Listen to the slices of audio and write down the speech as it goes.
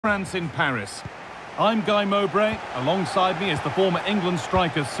France in Paris. I'm Guy Mowbray. Alongside me is the former England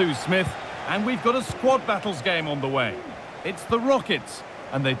striker Sue Smith, and we've got a squad battles game on the way. It's the Rockets,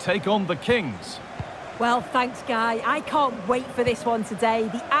 and they take on the Kings. Well, thanks, Guy. I can't wait for this one today.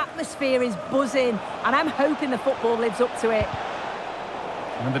 The atmosphere is buzzing, and I'm hoping the football lives up to it.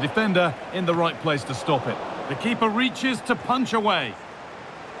 And the defender in the right place to stop it. The keeper reaches to punch away.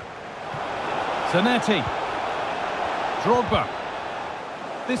 Zanetti. Drogba.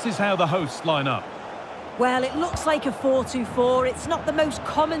 This is how the hosts line up. Well, it looks like a 4-2-4. It's not the most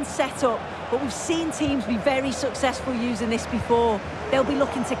common setup, but we've seen teams be very successful using this before. They'll be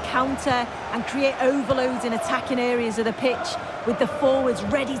looking to counter and create overloads in attacking areas of the pitch, with the forwards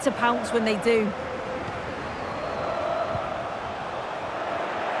ready to pounce when they do.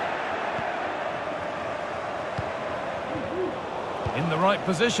 In the right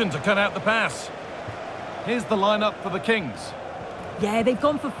position to cut out the pass. Here's the lineup for the Kings. Yeah, they've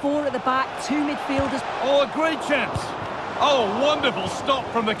gone for 4 at the back, 2 midfielders. Oh, a great chance. Oh, wonderful stop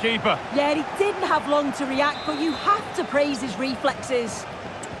from the keeper. Yeah, he didn't have long to react, but you have to praise his reflexes.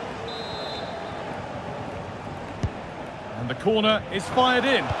 And the corner is fired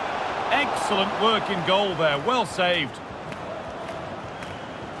in. Excellent work in goal there, well saved.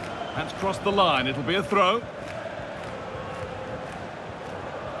 That's crossed the line, it'll be a throw.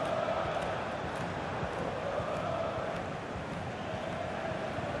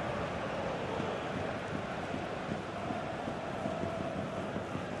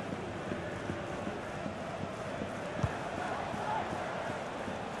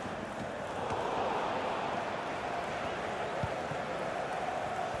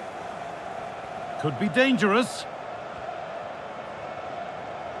 Could be dangerous.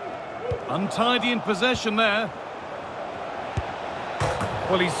 Untidy in possession there.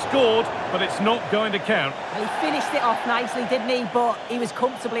 Well, he's scored, but it's not going to count. Well, he finished it off nicely, didn't he? But he was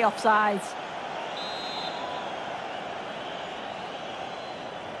comfortably offside.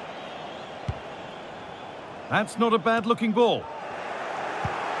 That's not a bad-looking ball.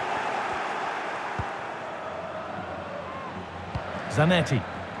 Zanetti.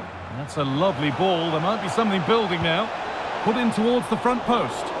 That's a lovely ball. There might be something building now. Put in towards the front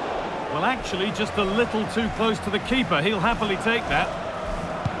post. Well, actually, just a little too close to the keeper. He'll happily take that.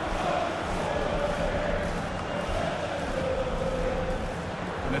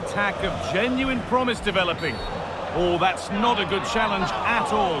 An attack of genuine promise developing. Oh, that's not a good challenge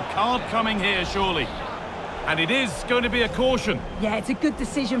at all. Card coming here, surely. And it is going to be a caution. Yeah, it's a good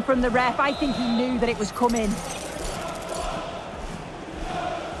decision from the ref. I think he knew that it was coming.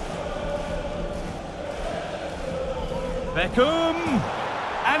 Beckham,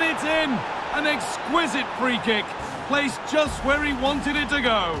 and it's in. An exquisite free kick, placed just where he wanted it to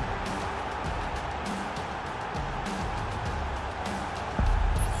go.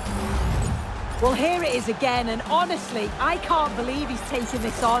 Well, here it is again, and honestly, I can't believe he's taken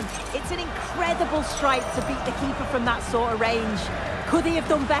this on. It's an incredible strike to beat the keeper from that sort of range. Could he have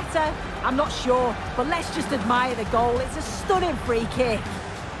done better? I'm not sure, but let's just admire the goal. It's a stunning free kick.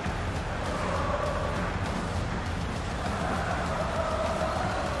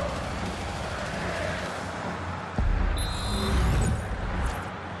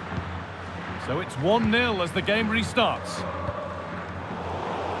 So it's 1-0 as the game restarts.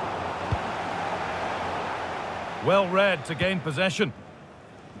 Well read to gain possession.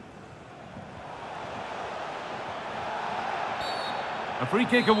 A free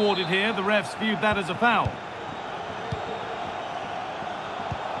kick awarded here. The refs viewed that as a foul.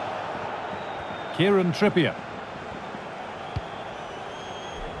 Kieran Trippier.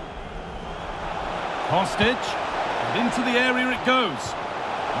 Kostic. And into the area it goes.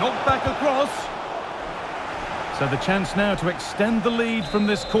 Knocked back across. So the chance now to extend the lead from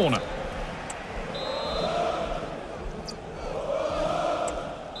this corner.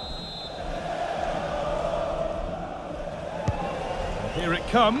 Here it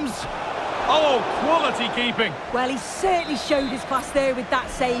comes. Oh, quality keeping. Well, he certainly showed his class there with that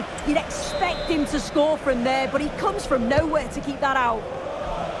save. You'd expect him to score from there, but he comes from nowhere to keep that out.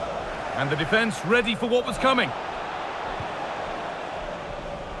 And the defence ready for what was coming.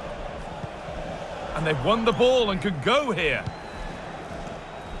 And they've won the ball and could go here.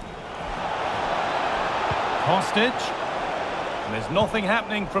 Kostic. And there's nothing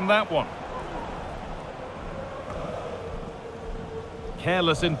happening from that one.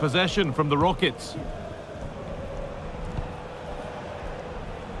 Careless in possession from the Rockets.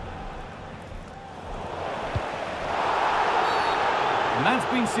 And that's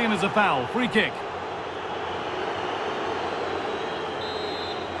been seen as a foul. Free kick.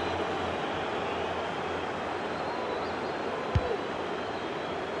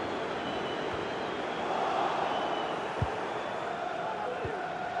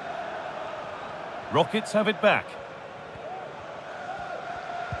 Rockets have it back.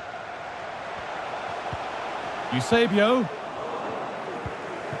 Eusebio.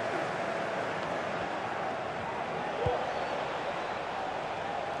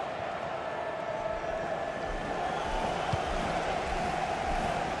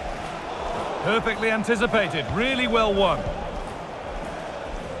 Perfectly anticipated, really well won.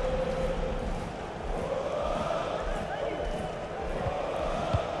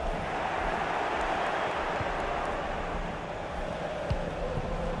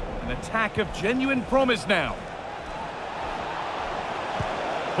 An attack of genuine promise now.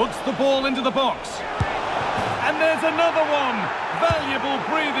 Puts the ball into the box. And there's another one! Valuable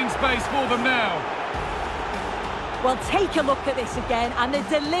breathing space for them now. Well, take a look at this again, and the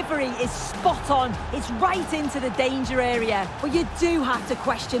delivery is spot on. It's right into the danger area. But you do have to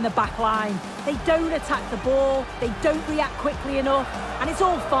question the back line. They don't attack the ball, they don't react quickly enough, and it's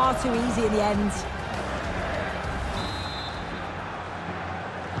all far too easy in the end.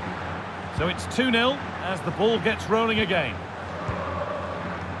 So it's 2-0 as the ball gets rolling again.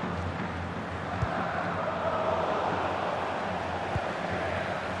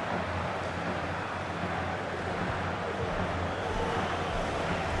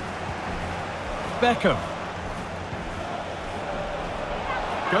 Beckham.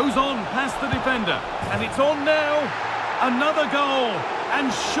 Goes on past the defender. And it's on now. Another goal.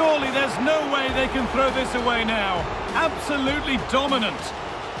 And surely there's no way they can throw this away now. Absolutely dominant.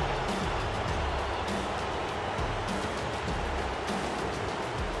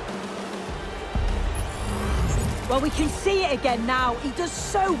 Well, we can see it again now. He does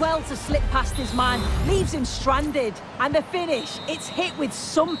so well to slip past his man, leaves him stranded. And the finish, it's hit with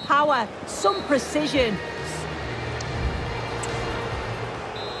some power, some precision.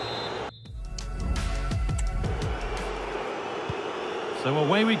 So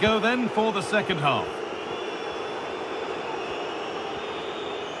away we go then for the second half.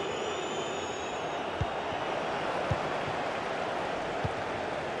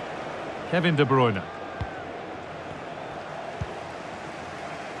 Kevin De Bruyne.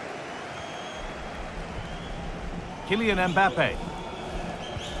 Kylian Mbappe.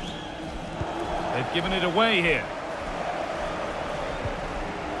 They've given it away here.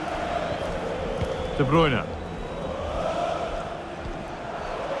 De Bruyne.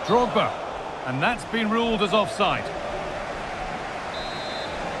 Drogba. And that's been ruled as offside.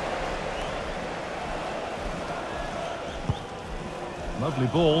 Lovely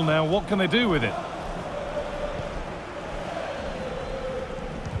ball. Now what can they do with it?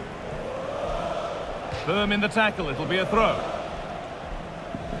 Firm in the tackle, it'll be a throw.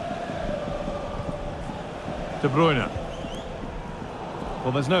 De Bruyne.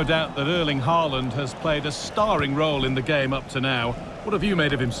 Well, there's no doubt that Erling Haaland has played a starring role in the game up to now. What have you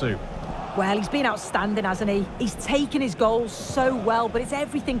made of him, Sue? Well, he's been outstanding, hasn't he? He's taken his goals so well, but it's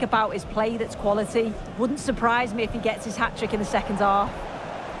everything about his play that's quality. Wouldn't surprise me if he gets his hat-trick in the second half.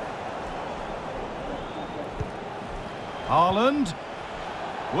 Haaland.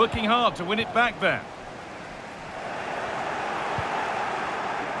 Working hard to win it back there.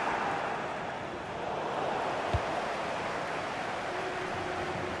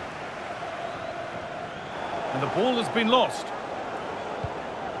 And the ball has been lost.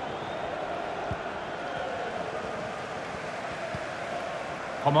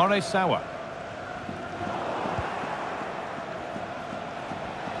 Homare Sawa.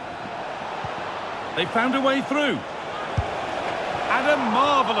 They found a way through. And a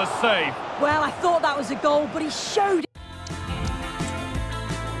marvellous save. Well, I thought that was a goal, but he showed it.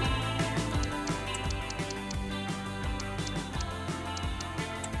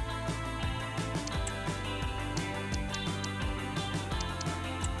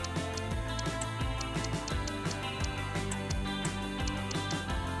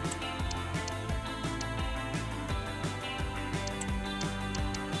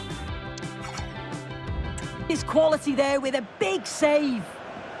 His quality there with a big save.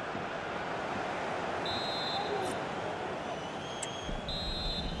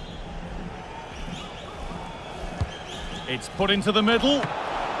 It's put into the middle.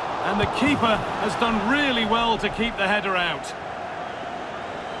 And the keeper has done really well to keep the header out.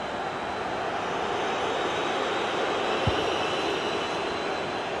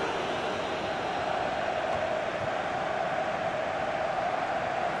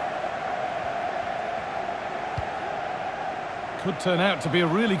 Could turn out to be a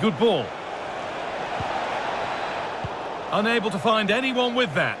really good ball. Unable to find anyone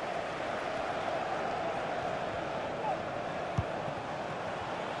with that.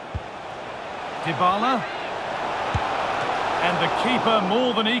 Dybala. And the keeper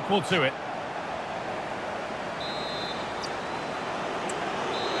more than equal to it.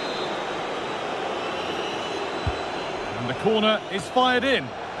 corner is fired in.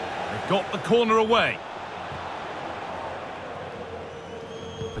 They've got the corner away.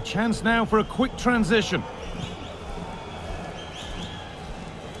 A chance now for a quick transition.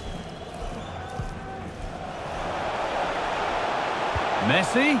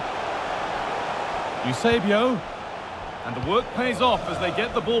 Messi. Eusebio. And the work pays off as they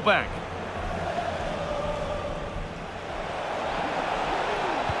get the ball back.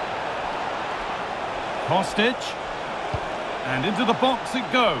 Kostic. And into the box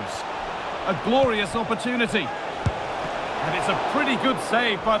it goes. A glorious opportunity. And it's a pretty good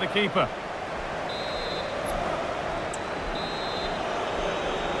save by the keeper.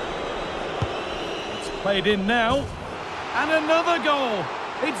 It's played in now. And another goal.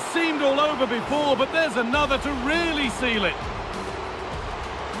 It seemed all over before, but there's another to really seal it.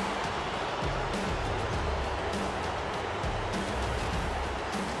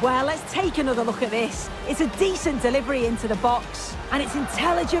 Well, let's take another look at this. It's a decent delivery into the box. And it's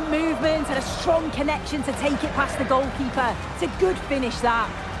intelligent movement and a strong connection to take it past the goalkeeper. It's a good finish, that.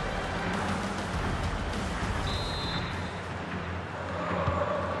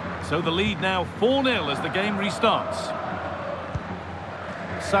 So the lead now 4-0 as the game restarts.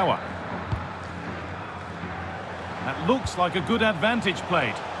 Sawa. That looks like a good advantage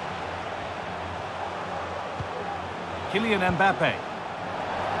played. Kylian Mbappe.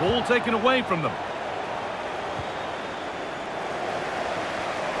 Ball taken away from them.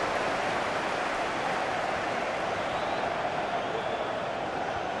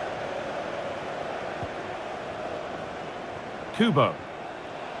 Kubo.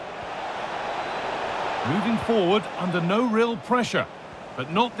 Moving forward under no real pressure,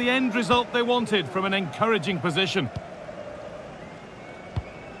 but not the end result they wanted from an encouraging position.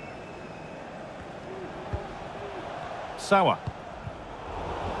 Sawa.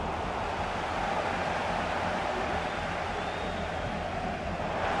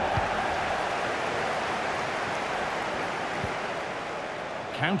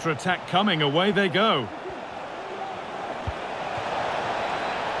 Counter-attack coming, away they go.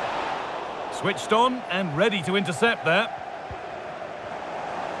 Switched on and ready to intercept there.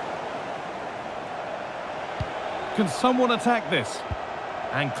 Can someone attack this?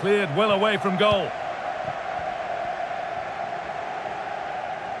 And cleared well away from goal.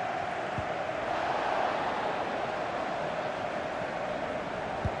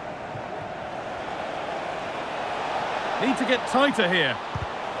 Need to get tighter here.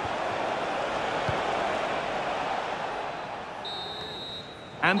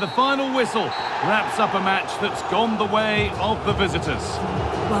 And the final whistle wraps up a match that's gone the way of the visitors.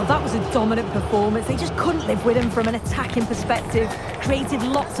 Well, that was a dominant performance. They just couldn't live with him from an attacking perspective. Created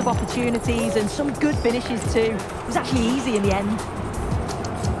lots of opportunities and some good finishes too. It was actually easy in the end.